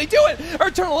damage. How did they do it?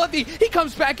 Eternal Envy, he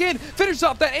comes back in, finishes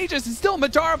off that Aegis, and still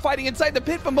Majara fighting inside the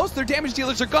pit, but most of their damage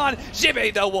dealers are gone.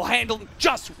 Jibe, though, will handle him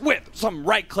just with some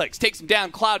right clicks. Takes him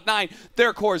down. Cloud9,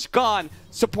 their core's gone.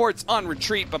 Supports on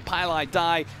retreat, but Pylai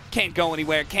Die can't go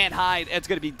anywhere, can't hide. It's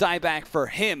going to be dieback for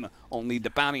him. Only the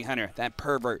bounty hunter, that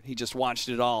pervert, he just watched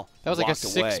it all. That was like a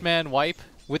 6-man wipe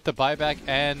with the buyback,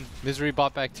 and Misery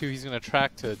bought back too. He's going to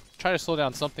track to try to slow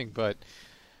down something, but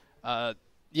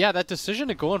yeah, that decision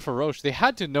to go in for Roche, they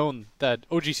had to know that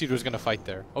OG.Seed was going to fight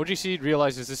there. OG.Seed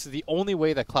realizes this is the only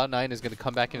way that Cloud9 is going to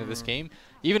come back into this game,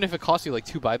 even if it costs you like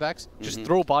 2 buybacks. Just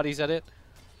throw bodies at it.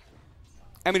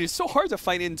 I mean, it's so hard to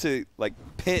fight into, like,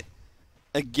 pit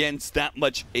against that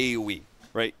much AoE,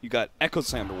 right? You got Echo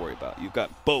Slam to worry about. You've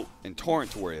got Boat and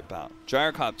Torrent to worry about.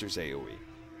 Gyrocopter's AoE.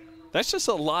 That's just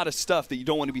a lot of stuff that you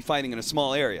don't want to be fighting in a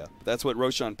small area. That's what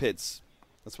Roshan pits,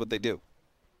 that's what they do.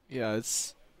 Yeah,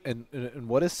 it's... And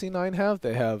what does C9 have?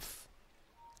 They have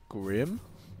Grim?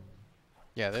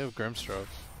 Yeah, they have Grimstroke.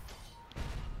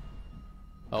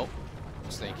 Oh,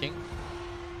 snaking.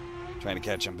 Trying to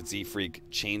catch him, but Z-Freak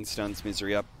chain stuns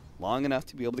Misery up long enough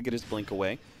to be able to get his blink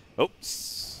away.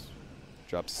 Oops.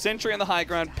 Drops Sentry on the high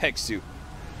ground. Peksu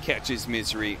catches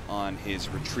Misery on his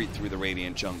retreat through the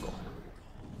Radiant jungle.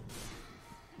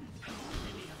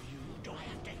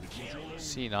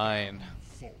 C9.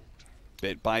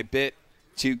 Bit by bit,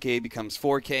 2K becomes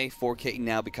 4K. 4K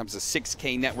now becomes a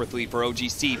 6K net worth lead for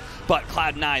OG.Seed. But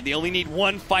Cloud9, they only need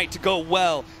one fight to go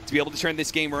well to be able to turn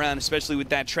this game around, especially with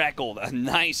that track gold. A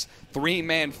nice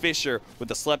 3-man Fisher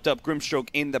with a slept-up Grimstroke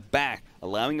in the back,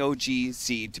 allowing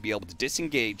OG.Seed to be able to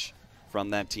disengage, from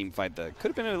that team fight that could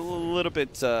have been a little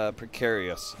bit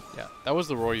precarious. Yeah, that was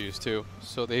the Roy use too,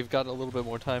 so they've got a little bit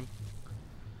more time.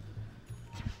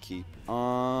 Keep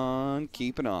on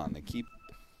keeping on. They keep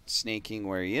snaking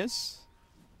where he is.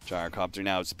 Gyrocopter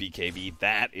now is BKB.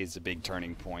 That is a big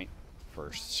turning point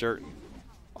for certain.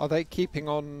 Are they keeping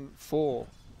on for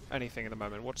anything at the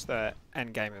moment? What's their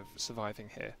end game of surviving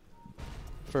here?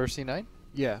 For C9?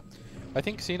 Yeah. I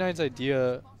think C9's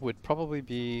idea would probably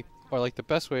be, or like the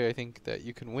best way I think that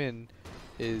you can win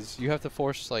is you have to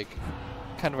force like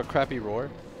kind of a crappy roar.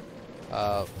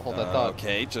 Hold that thought.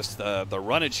 Okay, just the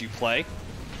runnage you play.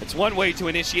 It's one way to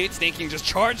initiate. Snaking just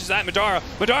charges at Madara.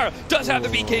 Madara does have the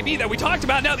BKB that we talked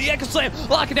about. Now the Echo Slam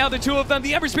locking down the two of them.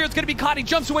 The Ember Spirit's going to be caught. He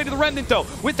jumps away to the Remnant, though.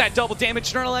 With that double damage,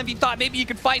 Eternal Envy thought maybe he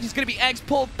could fight. He's going to be eggs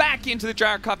pulled back into the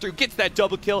Gyrocopter, who gets that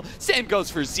double kill. Same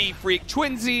goes for Z-Freak.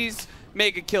 Twinsies.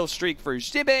 Mega kill streak for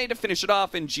Jibe to finish it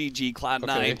off, and GG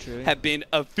Cloud9 have been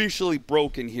officially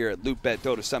broken here at Loopbet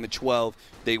Dota Summit 12.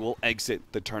 They will exit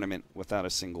the tournament without a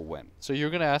single win. So you're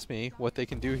going to ask me what they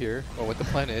can do here, or what the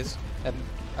plan is, and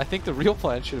I think the real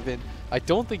plan should have been, I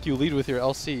don't think you lead with your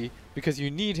LC, because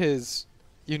you need him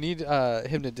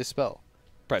to dispel.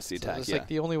 Press the attack, It's like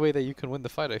the only way that you can win the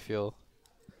fight, I feel.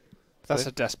 That's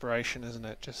a desperation, isn't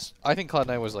it? I think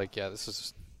Cloud9 was like, yeah, this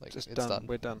is like, just it's done.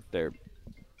 We're done.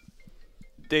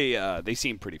 They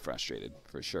seem pretty frustrated,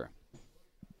 for sure.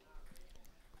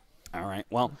 All right,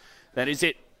 well, that is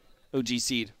it.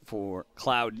 OG.Seed for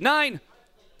Cloud9.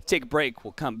 Take a break.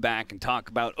 We'll come back and talk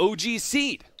about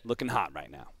OG.Seed. Looking hot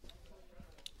right now.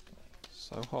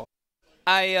 So hot.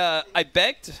 I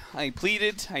begged, I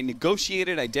pleaded, I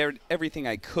negotiated, I dared everything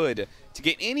I could to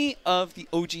get any of the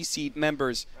OG.Seed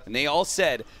members, and they all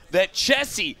said that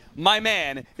Chessie, my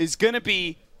man, is going to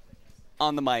be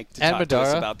on the mic to talk to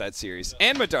us about that series.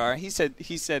 And Madara, he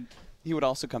said he would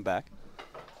also come back.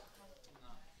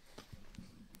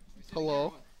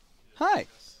 Hello. Hi.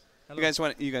 Hello. You guys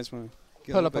want to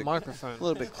pull up a microphone a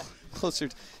little bit closer.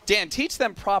 Dan, teach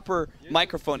them proper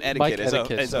microphone etiquette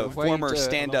as a former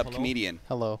stand-up comedian.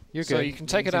 Hello. You're good. So you can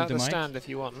take it out of the stand if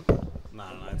you want. No,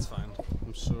 it's fine.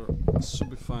 I'm sure it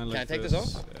should be fine. Can like I take this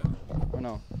off? Yeah. Or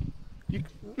no?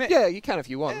 Yeah, you can if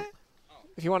you want.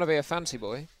 If you want to be a fancy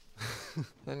boy,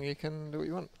 then you can do what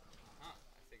you want.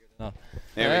 No.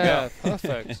 There we go.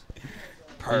 Perfect.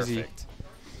 Perfect.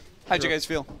 How'd you guys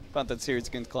feel about that series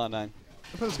against Cloud9?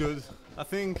 It was good. I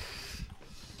think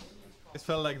it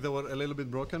felt like they were a little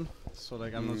bit broken, so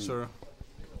like I'm not sure.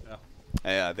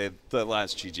 Yeah, the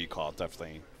last GG call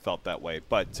definitely felt that way.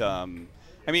 But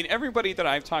I mean, everybody that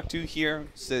I've talked to here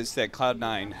says that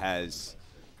Cloud9 has,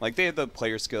 like, they have the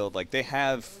player skill, like they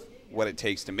have what it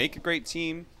takes to make a great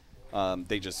team.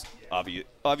 They just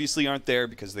obviously aren't there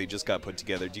because they just got put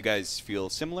together. Do you guys feel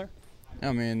similar?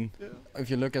 I mean, if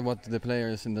you look at what the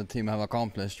players in the team have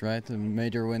accomplished, right? The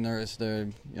major winners,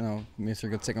 Mr.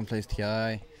 got second place TI.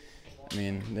 I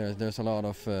mean, there's a lot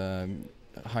of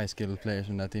high-skilled players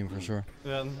in that team for sure.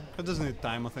 Yeah, it does need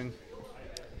time, I think.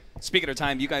 Speaking of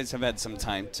time, you guys have had some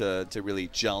time to really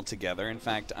gel together. In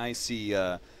fact, I see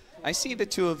the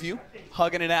two of you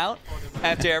hugging it out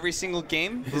after every single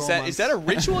game. Is that a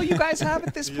ritual you guys have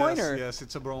at this point? Or? Yes,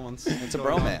 it's a bromance. It's a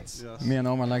bromance. Yes. Me and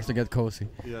Omar likes to get cozy.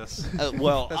 Yes.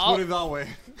 Well, let's put it that way.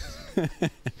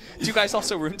 Do you guys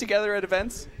also room together at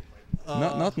events?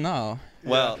 Not now.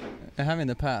 Well, I have in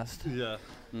the past. Yeah.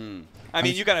 I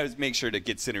mean, you gotta make sure to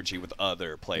get synergy with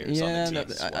other players on the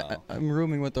team as well. I'm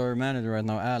rooming with our manager right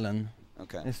now, Alan.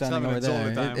 Okay. He's standing over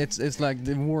there. It's like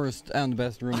the worst and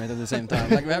best roommate at the same time.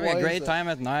 Like we're having a great time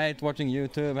at night, watching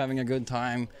YouTube, having a good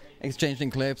time,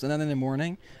 exchanging clips, and then in the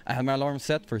morning, I had my alarm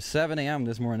set for 7 a.m.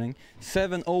 this morning.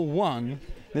 7:01.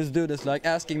 This dude is like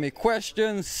asking me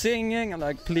questions, singing. I'm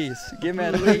like, please, give me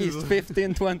at least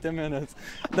 15, 20 minutes.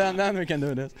 Then we can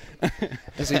do this.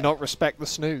 Does he not respect the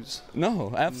snooze?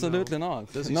 No, absolutely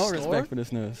not. Does he no snore? respect for the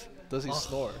snooze. Does he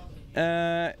snore?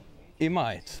 He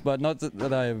might, but not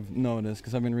that I've noticed,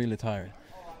 because I've been really tired.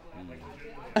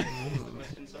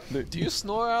 Do you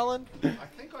snore, Alan? I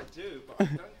think I do, but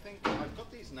I don't think I've got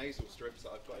these nasal strips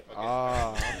that I've got.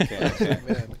 If I okay.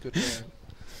 Man, good man.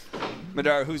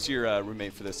 Madara, who's your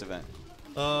roommate for this event?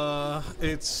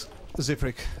 It's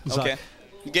Zifrik. Okay.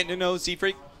 You getting to know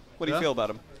Z-Freak? What do you feel about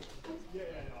him?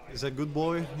 He's a good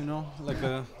boy, you know, like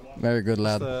a Very good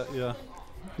lad.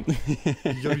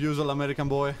 Your usual American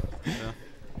boy. Yeah.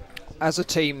 As a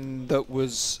team that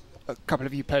was, a couple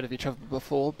of you played with each other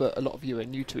before, but a lot of you are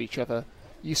new to each other,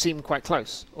 you seem quite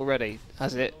close already.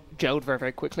 Has it gelled very,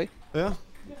 very quickly? Yeah,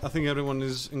 I think everyone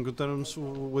is in good terms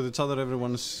with each other.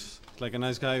 Everyone's like a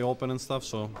nice guy, open and stuff,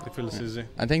 so it feels easy.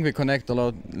 I think we connect a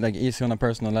lot, like easy on a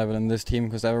personal level in this team,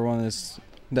 because everyone is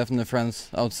definitely friends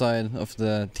outside of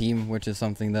the team, which is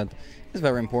something that is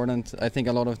very important. I think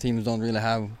a lot of teams don't really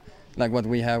have like what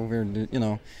we have. We're, you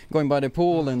know, going by the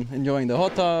pool and enjoying the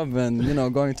hot tub, and you know,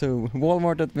 going to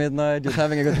Walmart at midnight, just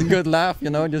having a good laugh, you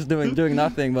know, just doing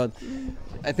nothing. But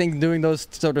I think doing those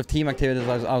sort of team activities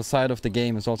outside of the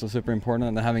game is also super important,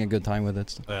 and having a good time with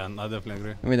it. Yeah, I definitely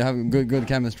agree. I mean, they have good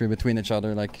chemistry between each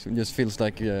other. Like, it just feels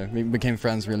like we became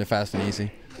friends really fast and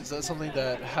easy. Is that something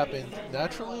that happened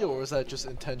naturally, or was that just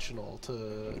intentional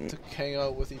to hang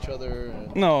out with each other?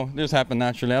 No, it just happened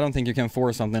naturally. I don't think you can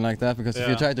force something like that, because if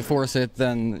you try to force it,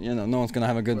 then you know no one's gonna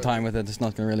have a good time with it. It's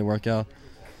not gonna really work out.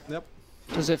 Yep.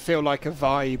 Does it feel like a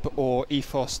vibe or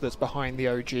ethos that's behind the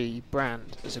OG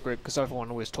brand as a group? Because everyone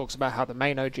always talks about how the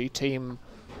main OG team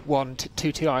won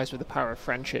 2 TIs with the power of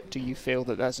friendship. Do you feel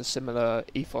that there's a similar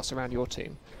ethos around your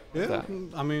team? Yeah,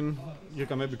 I mean, you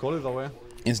can maybe call it that way.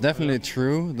 It's definitely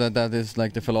true that is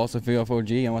like the philosophy of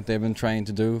OG and what they've been trying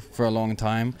to do for a long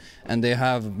time, and they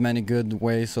have many good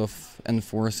ways of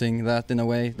enforcing that in a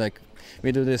way. Like,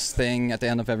 we do this thing at the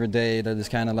end of every day that is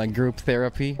kind of like group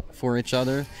therapy for each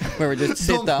other, where we just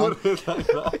sit down.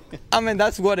 I mean,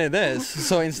 that's what it is.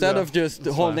 So instead of just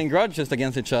holding grudges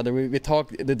against each other, we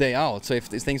talk the day out. So if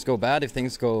things go bad, if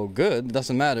things go good, it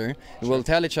doesn't matter. We will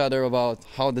tell each other about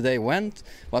how the day went,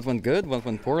 what went good, what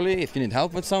went poorly, if you need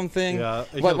help with something,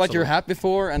 what you're happy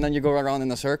for, and then you go around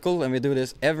in a circle, and we do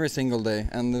this every single day.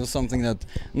 And it was something that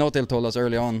No-Tail told us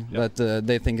early on that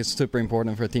they think is super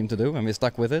important for a team to do, and we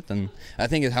stuck with it. And I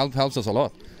think it helps us a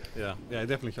lot. Yeah, it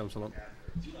definitely helps a lot.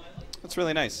 That's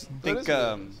really nice. I think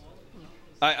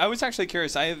I was actually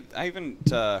curious. I haven't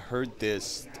heard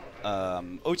this.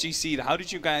 OG.Seed, how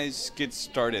did you guys get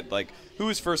started? Like, who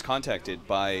was first contacted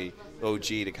by OG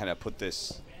to kind of put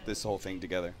this whole thing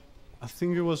together? I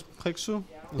think it was Hexu.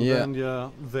 And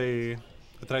then, they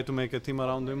tried to make a team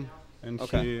around him. And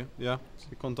he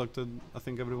contacted, I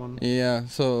think, everyone. Yeah,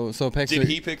 so Pexu... Did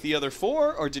he pick the other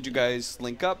 4, or did you guys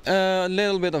link up? A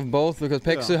little bit of both, because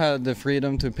Pexu had the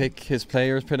freedom to pick his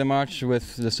players pretty much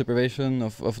with the supervision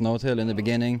of No-Tail in the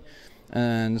beginning.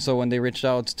 And so when they reached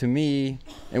out to me,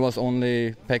 it was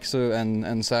only Pexu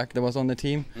and Zach that was on the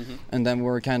team. And then we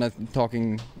were kind of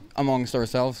talking amongst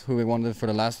ourselves who we wanted for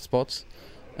the last spots.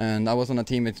 And I was on a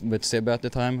team with Sibbe at the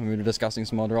time, and we were discussing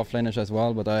some other offlaners as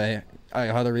well, but I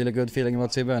had a really good feeling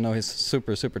about Sibbe. I know he's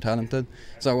super talented,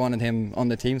 so I wanted him on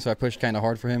the team, so I pushed kind of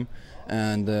hard for him.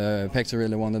 And Pexu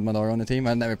really wanted Madara on the team.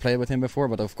 I'd never played with him before,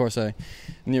 but of course I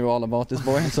knew all about this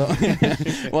boy, so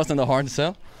it wasn't a hard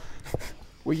sell.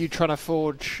 Were you trying to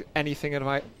forge anything of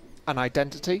an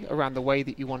identity around the way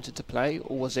that you wanted to play,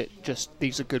 or was it just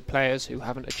these are good players who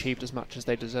haven't achieved as much as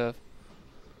they deserve?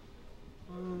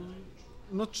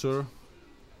 Not sure.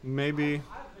 Maybe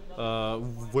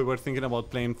we were thinking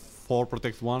about playing 4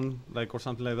 Protect 1, like, or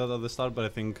something like that at the start, but I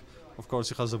think, of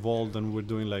course, it has evolved, and we're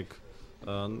doing like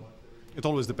it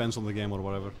always depends on the game or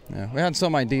whatever. Yeah, we had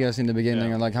some ideas in the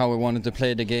beginning on like how we wanted to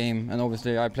play the game, and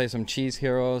obviously I play some cheese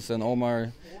heroes, and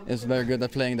Omar is very good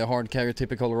at playing the hard carry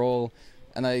typical role.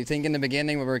 And I think in the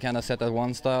beginning we were kind of set at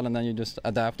one style, and then you just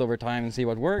adapt over time and see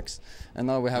what works. And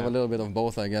now we have a little bit of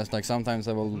both, I guess. Like, sometimes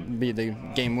I will be the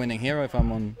game-winning hero if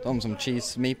I'm on some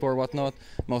cheese meep or whatnot.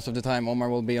 Most of the time Omar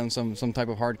will be on some type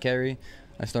of hard carry.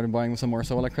 I started buying some more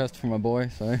Solar Crest for my boy,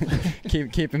 so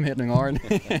keep him hitting hard.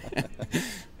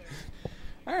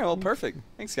 All right, well, perfect.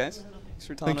 Thanks, guys. Thanks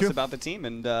for telling us about the team,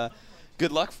 and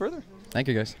good luck further. Thank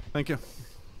you, guys. Thank you.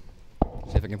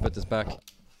 See if I can put this back.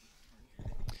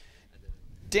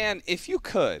 Dan, if you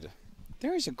could,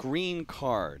 there is a green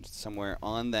card somewhere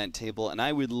on that table, and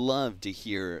I would love to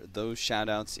hear those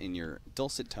shout-outs in your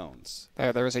dulcet tones.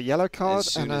 There is a yellow card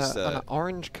and an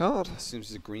orange card. As soon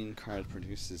as the green card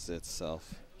produces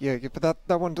itself. Yeah, but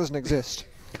that one doesn't exist.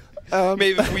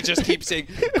 Maybe if we just keep saying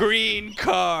green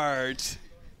card.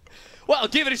 Well,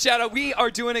 give it a shout-out. We are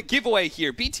doing a giveaway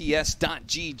here.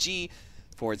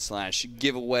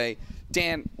 bts.gg/giveaway.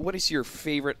 Dan, what is your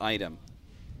favorite item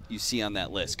you see on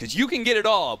that list? Because you can get it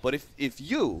all, but if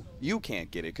you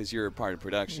can't get it because you're a part of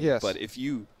production. Yes. But if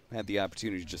you had the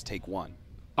opportunity to just take one.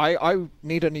 I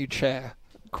need a new chair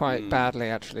quite badly,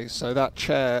 actually. So that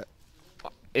chair,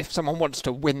 if someone wants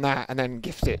to win that and then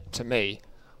gift it to me,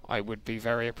 I would be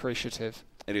very appreciative.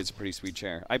 It is a pretty sweet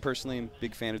chair. I personally am a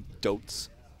big fan of Dotes.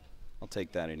 I'll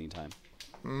take that anytime.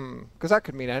 Because that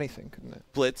could mean anything, couldn't it?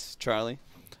 Blitz, Charlie.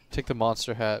 Take the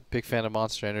Monster hat. Big fan of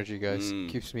Monster Energy, guys.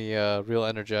 Keeps me real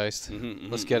energized.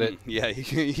 Let's get it. Yeah,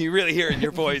 you really hear it in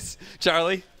your voice.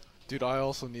 Charlie? Dude, I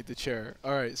also need the chair.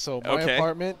 All right, so my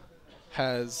apartment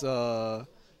has no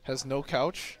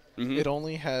couch, It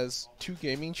only has 2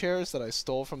 gaming chairs that I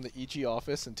stole from the EG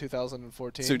office in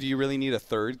 2014. So do you really need a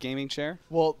third gaming chair?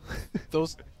 Well,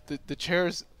 the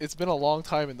chairs, it's been a long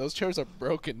time, and those chairs are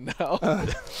broken now.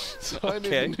 So I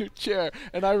need a new chair,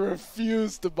 and I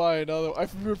refuse to buy another. I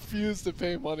refuse to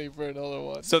pay money for another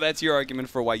one. So that's your argument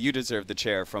for why you deserve the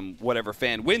chair from whatever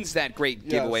fan wins that great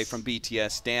giveaway from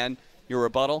BTS. Dan, your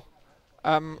rebuttal?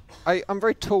 I'm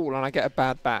very tall, and I get a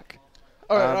bad back.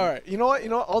 All right. You know what?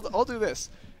 I'll do this.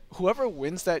 Whoever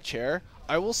wins that chair,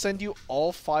 I will send you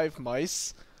all 5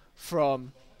 mice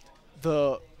from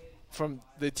the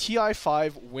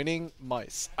TI5 winning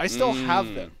mice. I still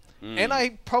have them. And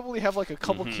I probably have like a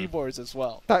couple keyboards as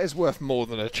well. That is worth more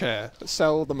than a chair.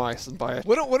 Sell the mice and buy it.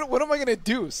 What am I going to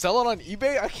do? Sell it on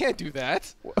eBay? I can't do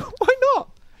that. Why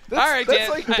not? All right, that's Dan.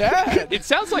 like bad. It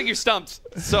sounds like you're stumped.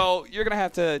 So you're going to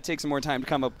have to take some more time to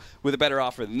come up with a better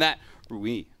offer than that.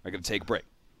 We are going to take a break.